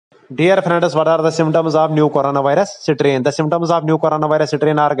Dear friends, what are the symptoms of new coronavirus strain? The symptoms of new coronavirus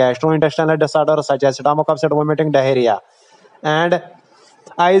strain are gastrointestinal disorders such as stomach upset, vomiting, diarrhea, and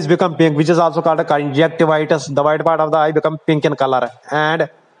eyes become pink, which is also called a conjunctivitis. The white part of the eye become pink in color, and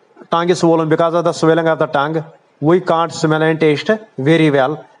tongue is swollen because of the swelling of the tongue. We can't smell and taste very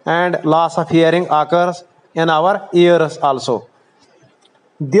well, and loss of hearing occurs in our ears also.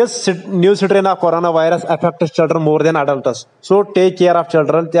 This new strain of coronavirus affects children more than adults. So take care of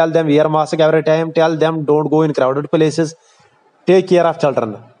children. Tell them wear mask every time. Tell them don't go in crowded places. Take care of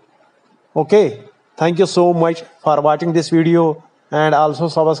children. Okay. Thank you so much for watching this video, and also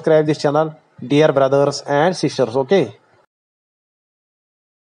subscribe this channel, dear brothers and sisters. Okay.